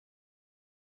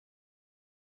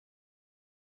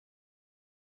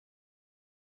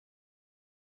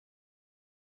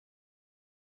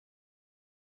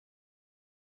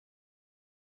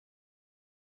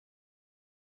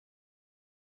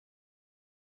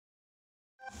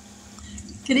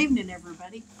Good evening,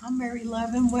 everybody. I'm Mary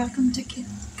Love, and welcome to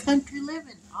Country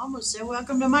Living. I almost said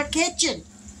welcome to my kitchen,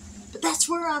 but that's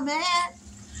where I'm at.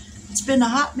 It's been a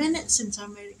hot minute since I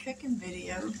made a cooking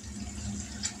video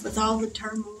with all the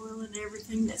turmoil and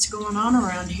everything that's going on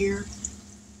around here.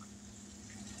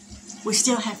 We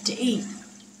still have to eat.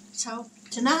 So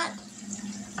tonight,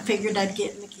 I figured I'd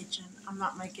get in the kitchen. I'm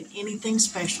not making anything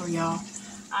special, y'all.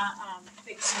 I'm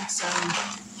fixing some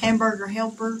hamburger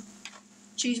helper,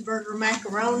 cheeseburger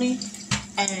macaroni,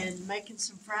 and making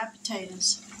some fried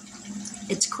potatoes.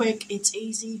 It's quick, it's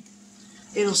easy,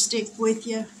 it'll stick with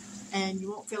you, and you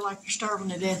won't feel like you're starving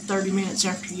to death 30 minutes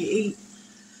after you eat.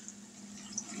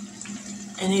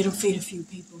 And it'll feed a few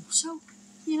people. So,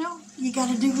 you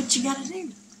gotta do what you gotta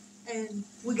do. And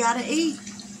we gotta eat.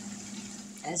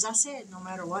 As I said, no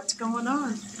matter what's going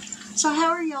on. So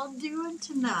how are y'all doing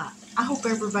tonight? I hope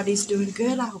everybody's doing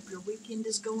good. I hope your weekend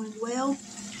is going well.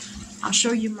 I'll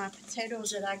show you my potatoes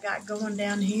that I got going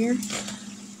down here.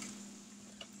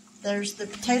 There's the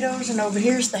potatoes, and over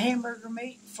here's the hamburger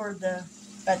meat for the,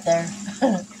 right there,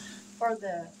 for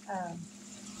the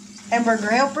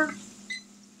hamburger helper.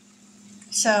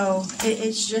 So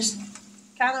it's just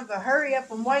kind of a hurry up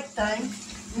and wait thing.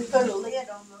 We put a lid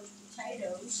on those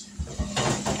potatoes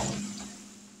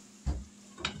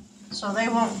so they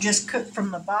won't just cook from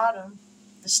the bottom.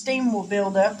 The steam will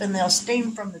build up and they'll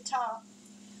steam from the top,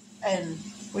 and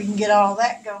we can get all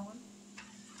that going.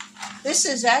 This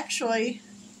is actually,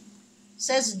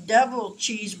 says double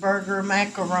cheeseburger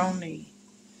macaroni.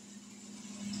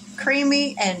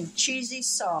 Creamy and cheesy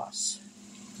sauce.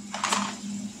 I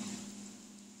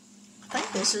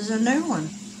think this is a new one.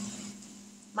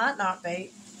 Might not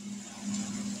be.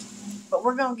 But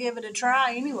we're going to give it a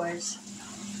try anyways.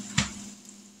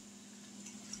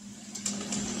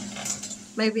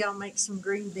 Maybe I'll make some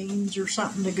green beans or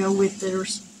something to go with it, or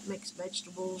mixed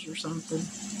vegetables or something.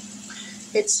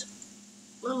 It's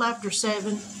a little after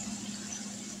 7.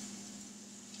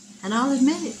 And I'll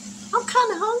admit it, I'm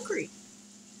kind of hungry.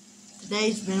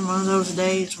 Today's been one of those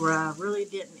days where I really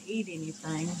didn't eat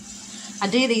anything. I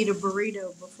did eat a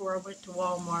burrito before I went to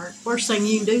Walmart. Worst thing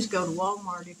you can do is go to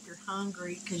Walmart if you're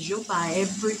hungry, because you'll buy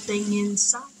everything in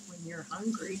sight when you're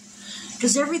hungry,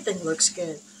 because everything looks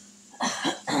good.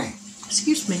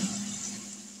 Excuse me.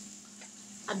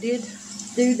 I did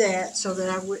do that so that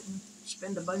I wouldn't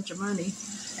spend a bunch of money.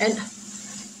 And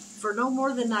for no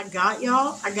more than I got,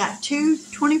 y'all, I got 2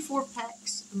 24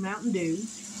 packs of Mountain Dew.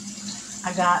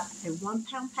 I got a 1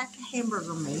 pound pack of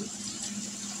hamburger meat.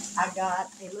 I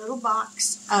got a little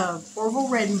box of Orville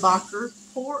Redenbacher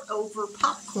pour-over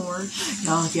popcorn.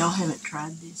 Y'all, if y'all haven't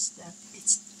tried this stuff,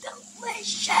 it's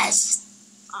delicious.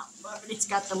 I love it. It's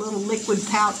got the little liquid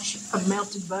pouch of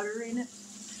melted butter in it.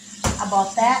 I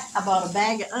bought that. I bought a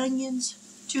bag of onions,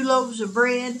 2 loaves of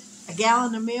bread, a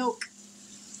gallon of milk,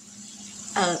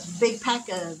 a big pack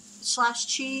of sliced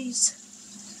cheese,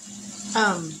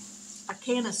 a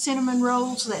can of cinnamon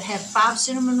rolls that have 5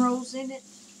 cinnamon rolls in it,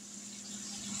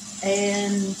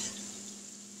 and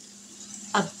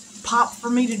a pop for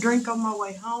me to drink on my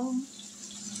way home.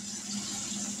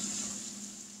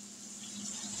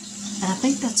 And I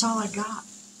think that's all I got.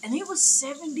 And it was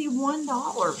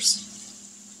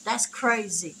 $71. That's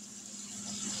crazy.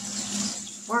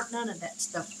 Weren't none of that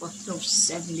stuff worth those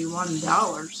 $71.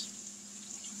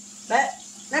 But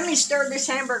let me stir this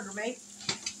hamburger meat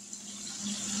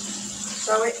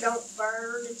so it don't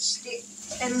burn and stick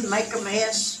and make a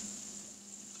mess.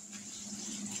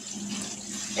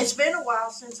 It's been a while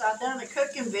since I've done a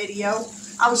cooking video.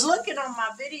 I was looking on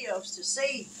my videos to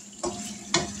see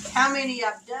how many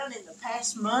I've done in the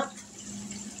past month.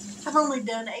 I've only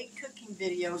done 8 cooking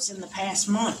videos in the past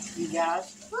month, you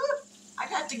guys. I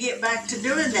got to get back to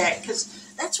doing that, because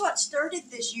that's what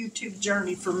started this YouTube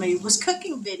journey for me, was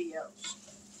cooking videos.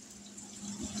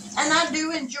 And I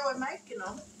do enjoy making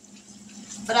them,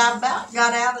 but I about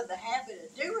got out of the habit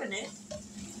of doing it.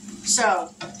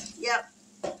 So, yep,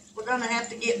 we're going to have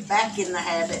to get back in the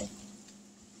habit.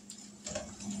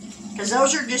 Because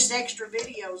those are just extra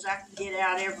videos I can get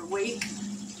out every week.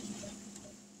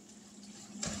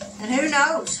 And who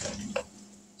knows?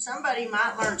 Somebody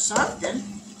might learn something.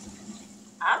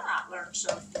 I might learn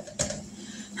something.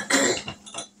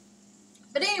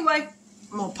 But anyway,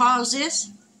 I'm going to pause this,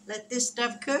 let this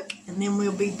stuff cook, and then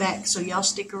we'll be back. So y'all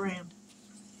stick around.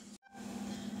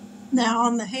 Now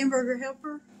on the hamburger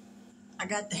helper, I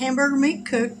got the hamburger meat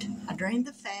cooked. I drained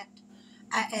the fat.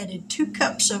 I added 2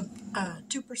 cups of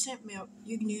 2% milk.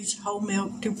 You can use whole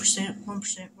milk, 2%,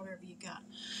 1%, whatever you got.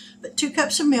 But 2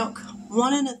 cups of milk,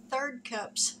 1 1/3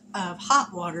 cups of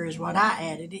hot water is what I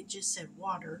added. It just said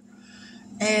water.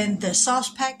 And the sauce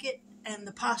packet and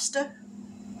the pasta,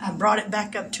 I brought it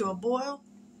back up to a boil.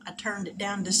 I turned it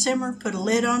down to simmer, put a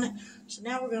lid on it. So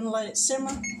now we're going to let it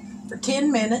simmer for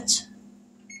 10 minutes.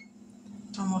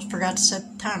 Almost forgot to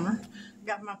set the timer.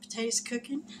 Got my potatoes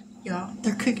cooking. Y'all,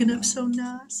 they're cooking up so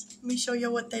nice. Let me show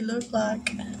you what they look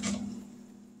like.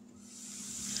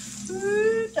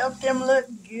 Ooh, don't them look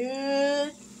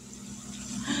good?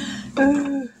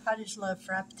 Ooh, I just love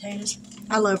fried potatoes.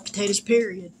 I love potatoes,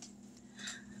 period.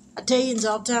 I tell you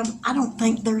all the time, I don't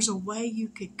think there's a way you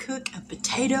could cook a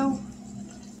potato.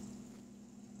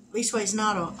 Leastways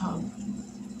not a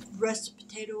russet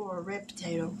potato or a red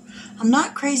potato. I'm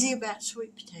not crazy about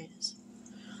sweet potatoes.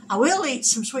 I will eat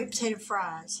some sweet potato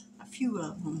fries, a few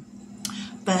of them.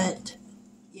 But,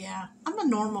 yeah, I'm a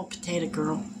normal potato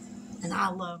girl, and I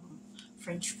love them.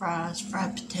 French fries,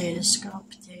 fried potatoes, scalloped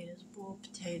potatoes, boiled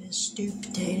potatoes, stewed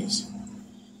potatoes,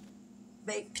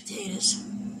 baked potatoes,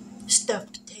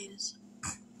 stuffed potatoes.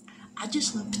 I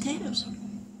just love potatoes.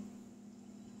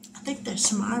 I think there's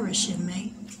some Irish in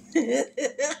me.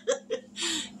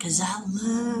 Because I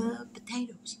love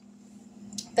potatoes.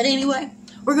 But anyway,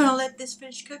 we're going to let this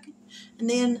finish cooking. And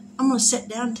then I'm going to sit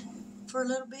down for a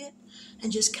little bit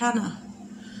and just kind of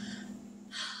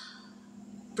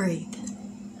breathe.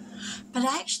 But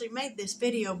I actually made this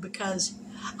video because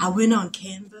I went on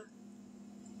Canva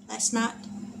last night.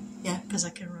 Yeah, because I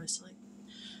couldn't really sleep.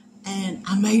 And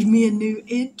I made me a new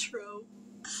intro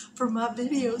for my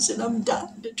videos, and I'm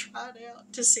dying to try it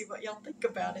out to see what y'all think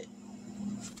about it.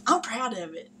 I'm proud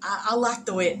of it. I like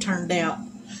the way it turned out.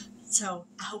 So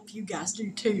I hope you guys do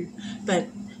too. But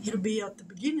it'll be at the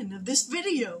beginning of this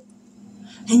video.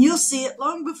 And you'll see it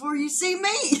long before you see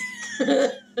me.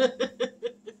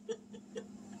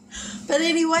 But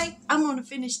anyway, I'm going to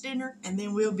finish dinner, and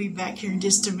then we'll be back here in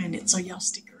just a minute, so y'all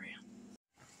stick around.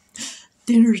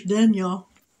 Dinner's done, y'all.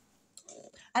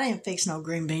 I didn't fix no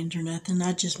green beans or nothing.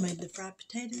 I just made the fried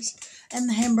potatoes and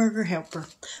the hamburger helper.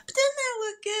 But didn't that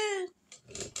look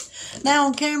good? Now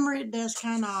on camera, it does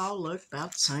kind of all look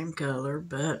about the same color,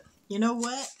 but you know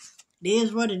what? It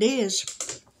is what it is.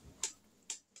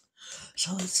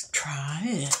 So let's try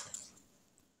it.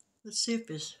 Let's see if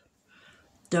it's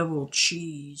double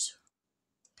cheese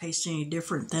tastes any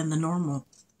different than the normal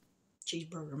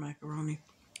cheeseburger macaroni.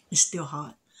 It's still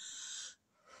hot.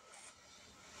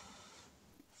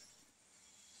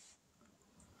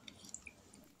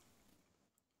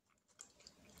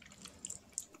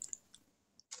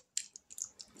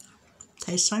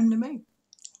 Tastes the same to me.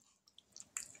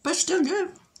 But still good.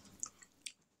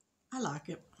 I like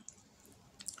it.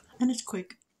 And it's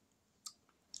quick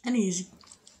and easy.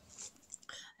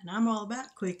 And I'm all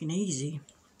about quick and easy.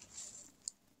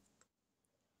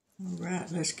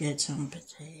 Alright, let's get some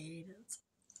potatoes.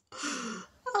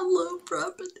 I love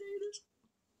fried potatoes.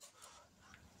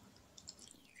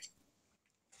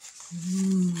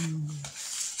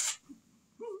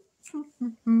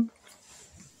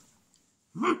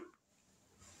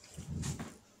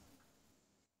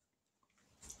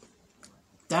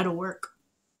 That'll work.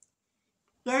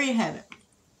 There you have it.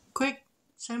 Quick,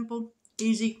 simple,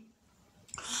 easy.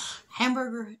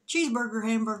 Cheeseburger,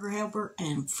 hamburger helper,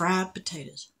 and fried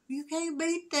potatoes. You can't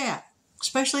beat that,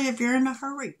 especially if you're in a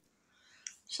hurry.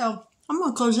 So I'm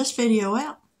going to close this video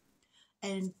out.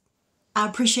 And I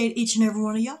appreciate each and every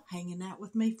one of y'all hanging out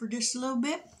with me for just a little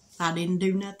bit. I didn't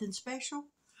do nothing special,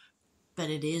 but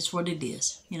it is what it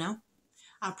is, you know.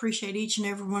 I appreciate each and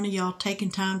every one of y'all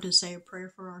taking time to say a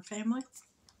prayer for our family.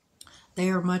 They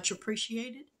are much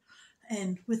appreciated.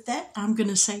 And with that, I'm going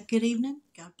to say good evening.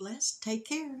 God bless. Take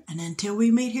care. And until we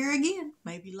meet here again,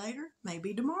 maybe later,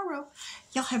 maybe tomorrow,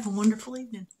 y'all have a wonderful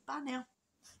evening. Bye now.